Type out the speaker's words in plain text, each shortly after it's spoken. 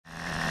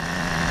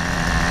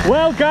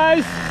Well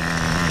guys,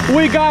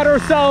 we got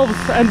ourselves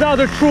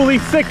another truly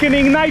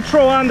sickening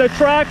nitro on the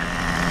track.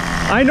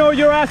 I know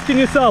you're asking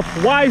yourself,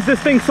 why is this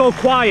thing so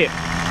quiet?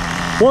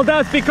 Well,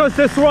 that's because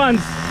this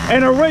runs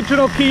an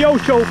original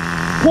Kyosho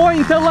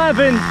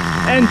 0.11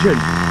 engine.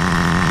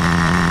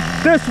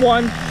 This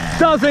one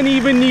doesn't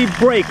even need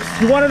brakes.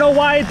 You want to know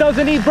why it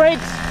doesn't need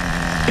brakes?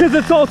 Because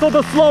it's also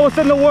the slowest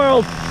in the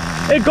world.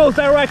 It goes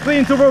directly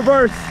into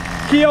reverse.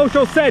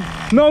 Kyosho said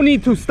no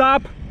need to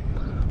stop.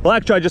 Well,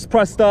 actually I just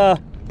pressed down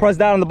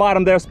on the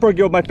bottom there, spur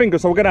gear with my finger,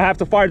 so we're gonna have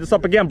to fire this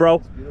up again,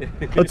 bro.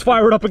 Let's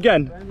fire it up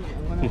again.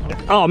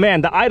 Oh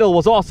man, the idle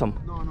was awesome.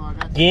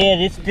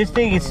 Yeah, this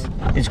thing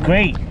is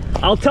great.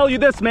 I'll tell you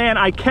this, man,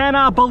 I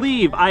cannot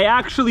believe I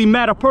actually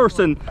met a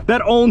person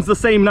that owns the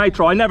same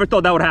Nitro. I never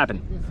thought that would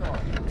happen.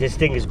 This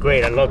thing is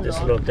great. I love this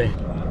little thing.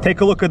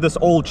 Take a look at this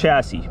old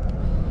chassis.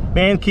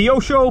 Man,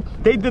 Kyosho,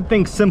 they did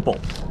things simple.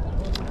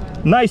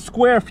 Nice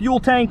square fuel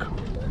tank.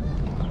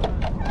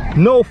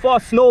 No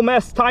fuss, no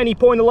mess, tiny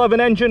 0.11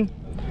 engine.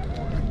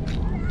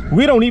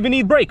 We don't even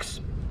need brakes.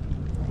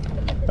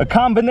 A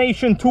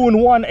combination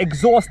 2-in-1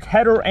 exhaust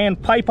header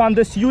and pipe on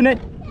this unit.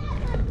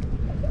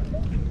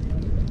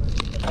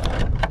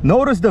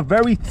 Notice the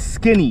very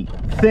skinny,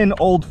 thin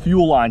old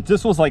fuel lines.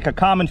 This was like a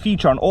common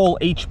feature on all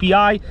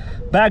HPI.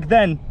 Back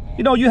then,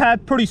 you know, you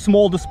had pretty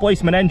small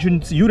displacement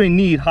engines. You didn't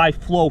need high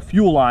flow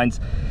fuel lines.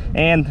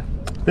 And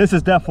this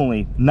is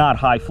definitely not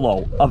high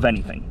flow of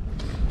anything.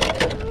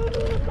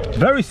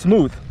 Very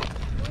smooth.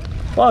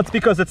 Well, it's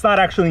because it's not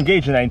actually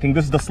engaged in anything.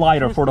 This is the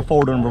slider for the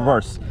forward and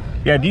reverse.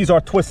 Yeah, these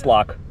are twist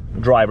lock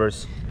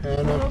drivers.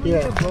 And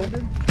yeah,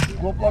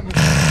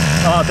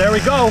 there we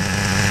go.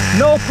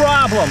 No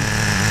problem.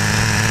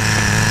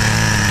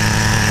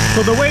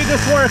 So the way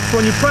this works,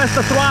 when you press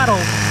the throttle,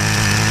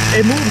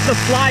 it moves the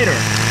slider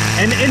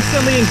and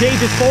instantly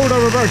engages forward or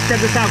reverse. Check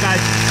this out, guys.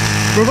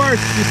 Reverse,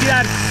 you see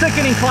that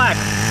sickening clack?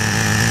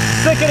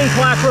 Sickening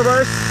clack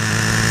reverse.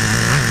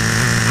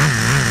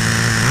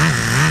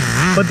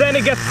 But then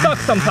it gets stuck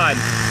sometimes.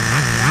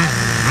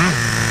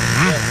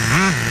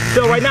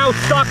 So right now it's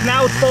stuck,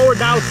 now it's forward,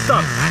 now it's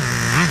stuck.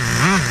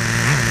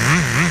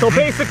 So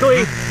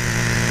basically,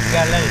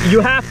 you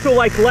have to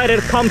like let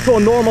it come to a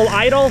normal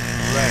idle,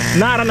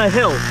 not on a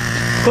hill.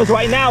 Because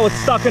right now it's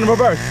stuck in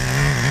reverse.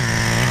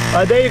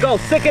 There you go,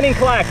 sickening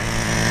clack.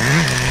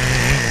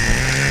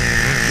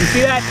 You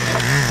see that?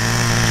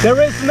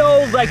 There is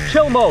no like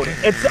chill mode.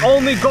 It's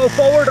only go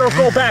forward or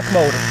go back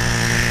mode.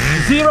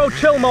 Zero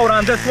chill mode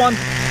on this one.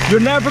 You're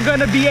never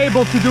gonna be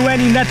able to do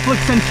any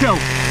Netflix and chill,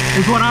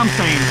 is what I'm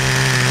saying.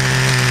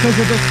 Because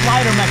of this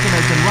slider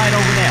mechanism right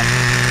over there.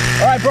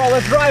 All right, bro,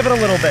 let's drive it a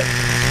little bit.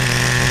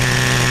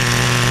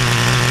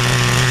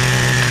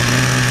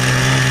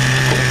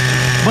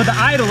 But the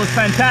idle is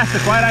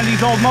fantastic, right, on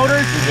these old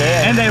motors?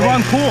 Yeah. And they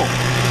run cool.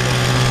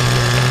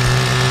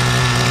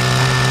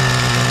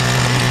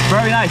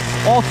 Very nice.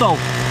 Also,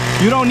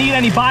 you don't need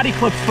any body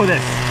clips for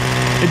this.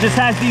 It just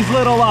has these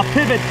little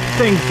pivot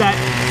things that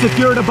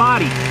secure the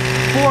body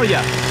for you.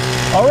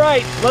 All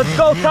right, let's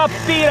go top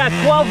speed at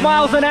 12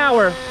 miles an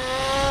hour.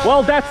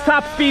 Well, that's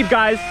top speed,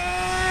 guys.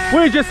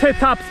 We just hit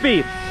top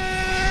speed.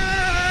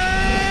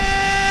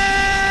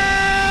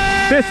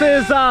 This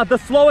is the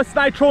slowest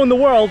Nitro in the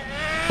world,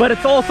 but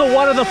it's also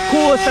one of the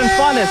coolest and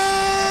funnest.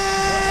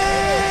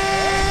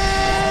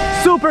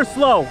 Super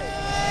slow.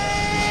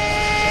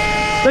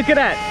 Look at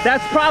that.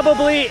 That's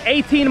probably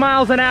 18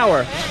 miles an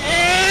hour.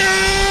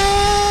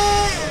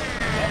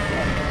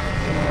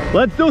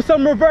 Let's do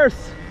some reverse.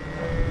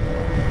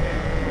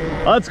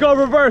 Let's go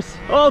reverse.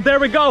 Oh, there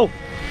we go.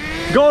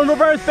 Go in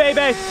reverse,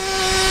 baby.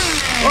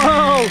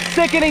 Oh,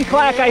 sickening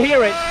clack, I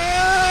hear it.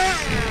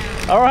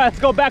 All right, let's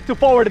go back to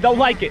forward. I don't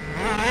like it.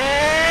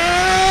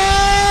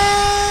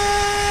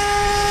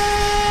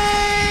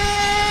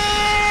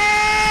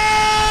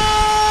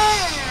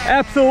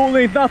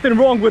 Absolutely nothing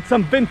wrong with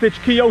some vintage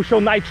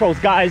Kyosho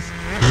Nitros, guys.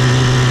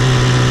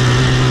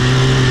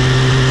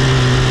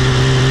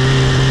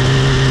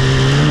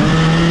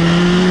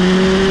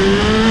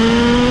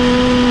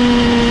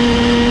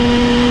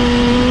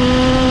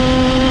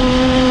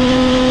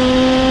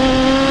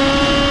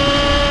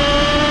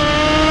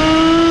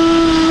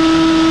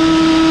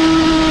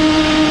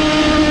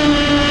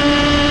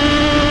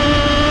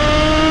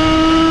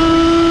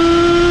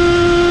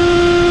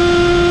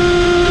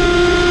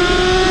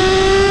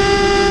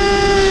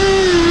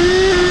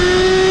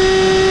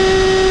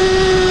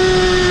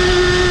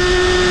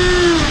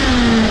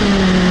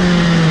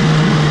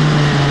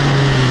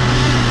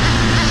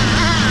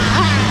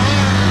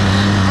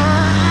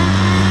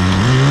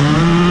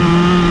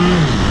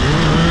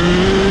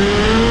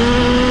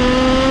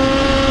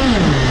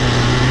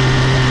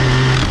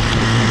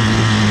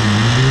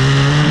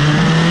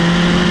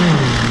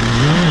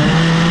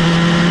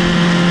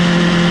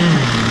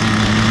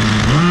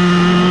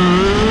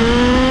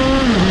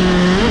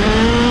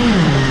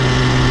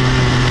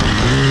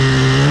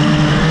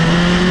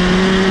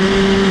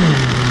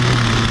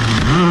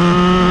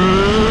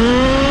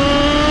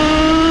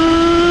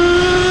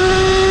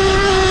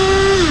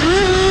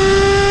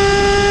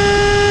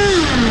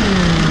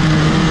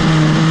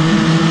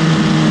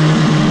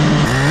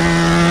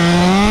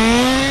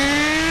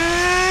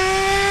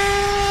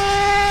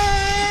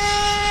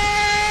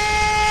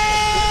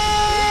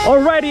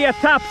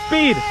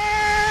 speed.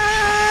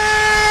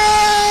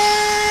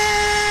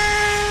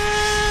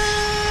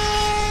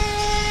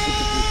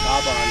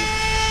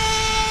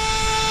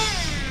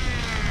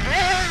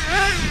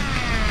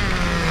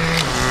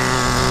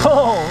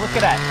 Oh, look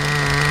at that.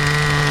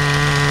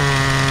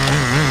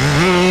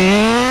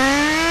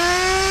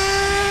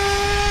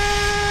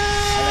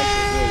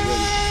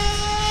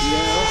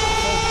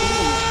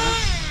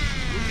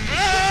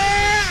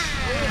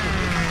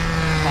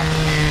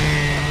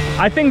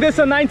 I think this is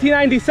a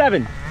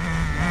 1997.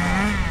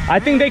 I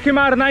think they came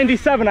out in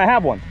 97. I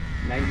have one.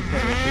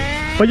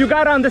 97. But you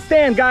gotta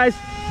understand, guys,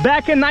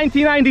 back in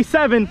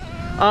 1997,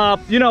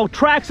 you know,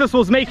 Traxxas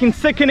was making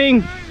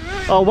sickening,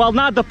 well,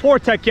 not the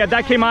Fortec yet,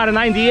 that came out in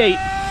 98.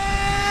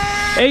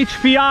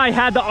 HPI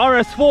had the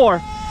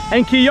RS4,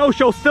 and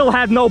Kyosho still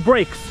had no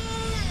brakes,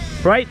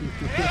 right?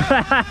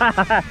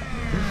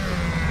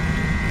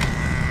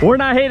 We're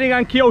not hating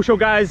on Kyosho,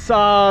 guys.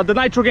 The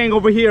Nitro gang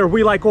over here,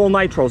 we like all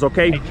Nitros,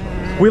 okay?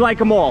 We like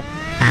them all.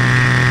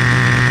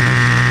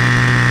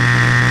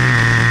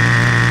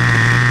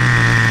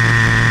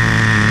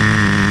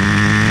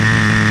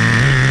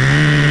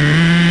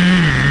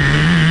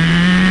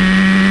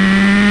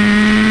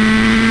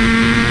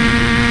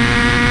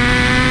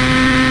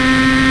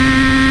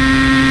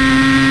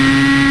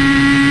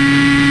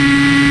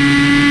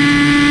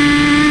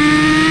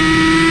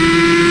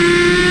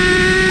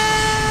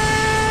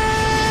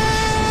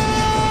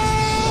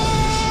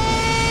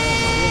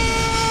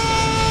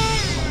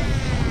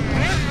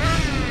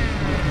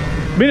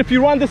 I mean, if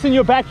you run this in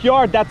your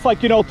backyard, that's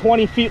like, you know,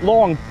 20 feet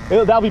long.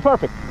 That'll be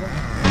perfect.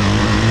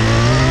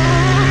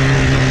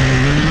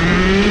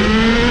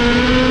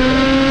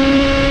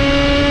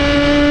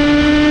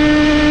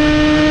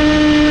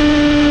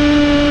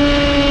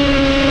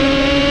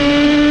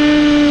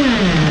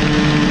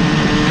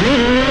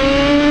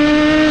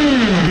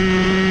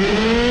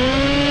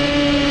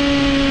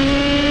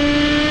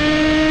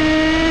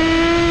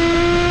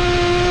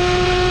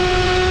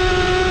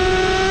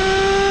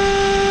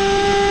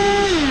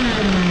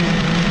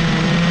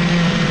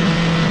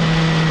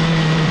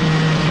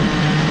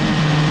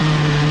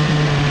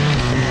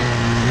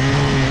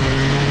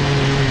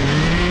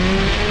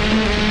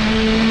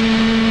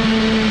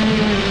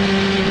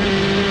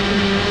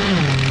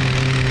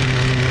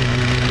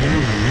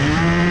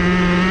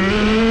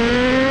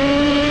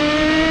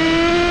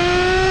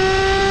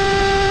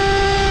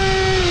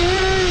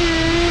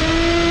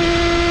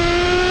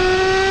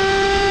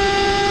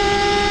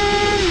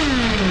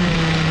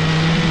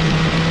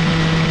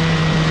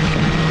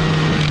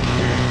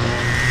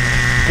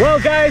 Well,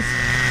 guys,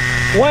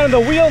 one of the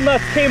wheel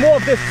nuts came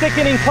off this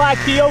sickening clack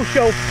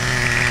Kyosho.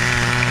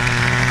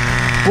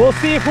 We'll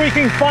see if we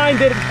can find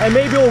it, and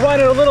maybe we'll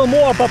run it a little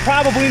more, but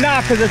probably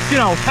not, because it's, you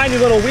know, tiny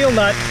little wheel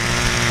nut.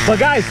 But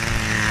guys,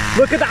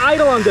 look at the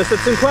idle on this.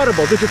 It's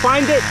incredible. Did you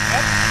find it?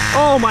 Yep.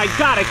 Oh my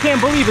God, I can't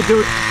believe it,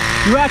 dude.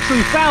 You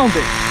actually found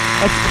it.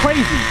 That's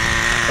crazy.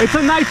 It's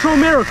a Nitro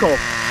miracle.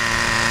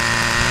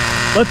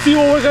 Let's see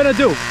what we're gonna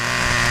do.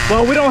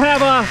 Well, we don't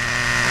have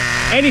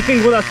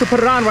anything with us to put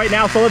it on right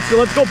now, so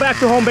let's go back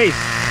to home base.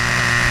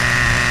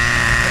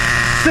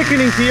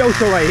 Sickening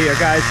Kyosho right here,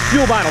 guys.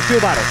 Fuel bottle, fuel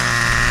bottle.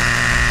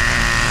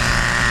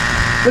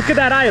 Look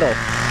at that idle.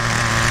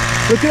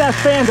 Look at that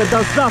fan that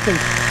does nothing,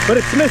 but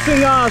it's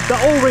missing the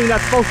O-ring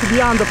that's supposed to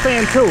be on the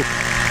fan too.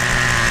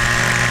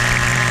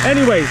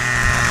 Anyways,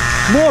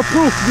 more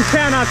proof you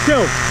cannot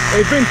kill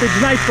a vintage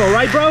Nitro,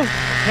 right, bro?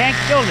 Can't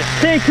kill him.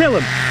 Can't kill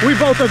him. We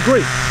both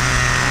agree.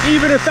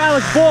 Even if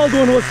Alex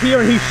Baldwin was here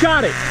and he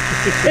shot it,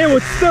 it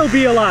would still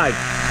be alive.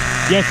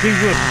 Yes, he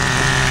would.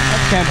 I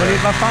can't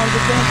believe I found the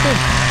damn thing.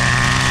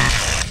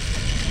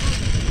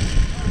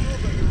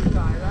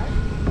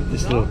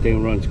 This little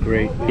thing runs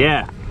great.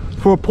 Yeah.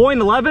 For a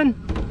 .11,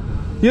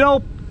 you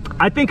know,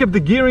 I think if the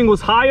gearing was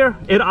higher,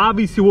 it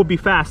obviously would be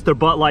faster,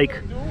 but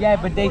like... Yeah,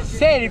 but they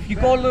said if you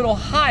go a little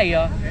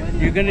higher,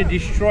 you're gonna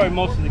destroy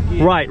most of the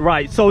gear. Right,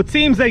 right. So it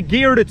seems they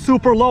geared it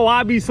super low,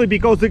 obviously,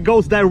 because it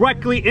goes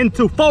directly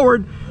into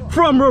forward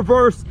from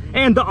reverse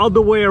and the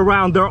other way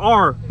around. There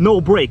are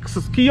no brakes.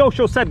 As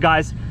Kyosho said,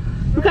 guys,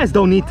 you guys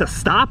don't need to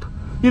stop.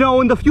 You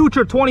know, in the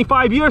future,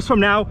 25 years from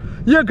now,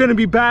 you're gonna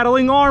be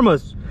battling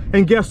Armas.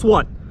 And guess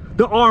what?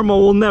 The Arma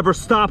will never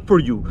stop for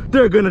you.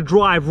 They're gonna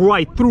drive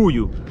right through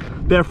you.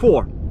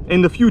 Therefore,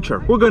 in the future,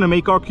 we're gonna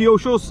make our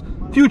Kyoshos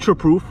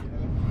future-proof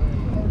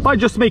by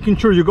just making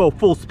sure you go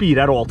full speed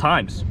at all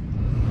times.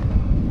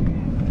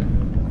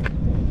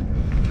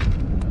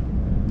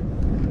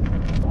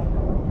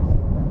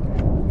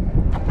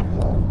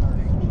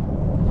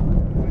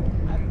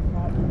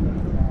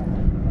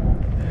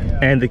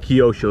 And the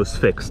Kyosho's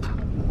fixed.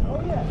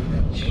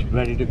 She's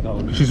ready to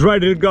go. She's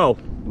ready to go.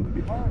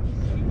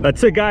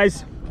 That's it,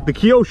 guys. The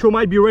Kyosho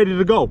might be ready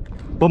to go,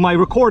 but my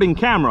recording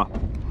camera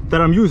that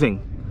I'm using.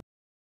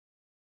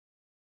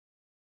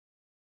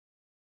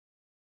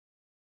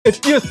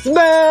 If you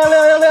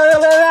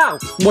smell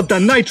what the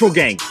Nitro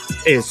gang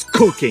is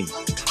cooking.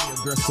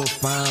 Your girl so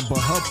fine, but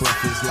her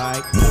breath is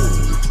like,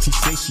 whoa. She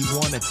say she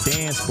wanna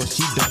dance, but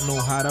she don't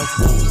know how to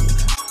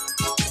move.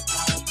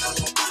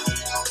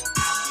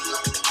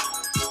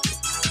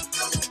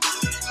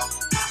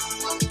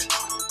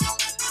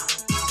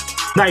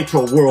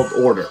 Nitro World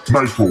Order.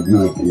 Nitro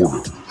World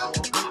Order.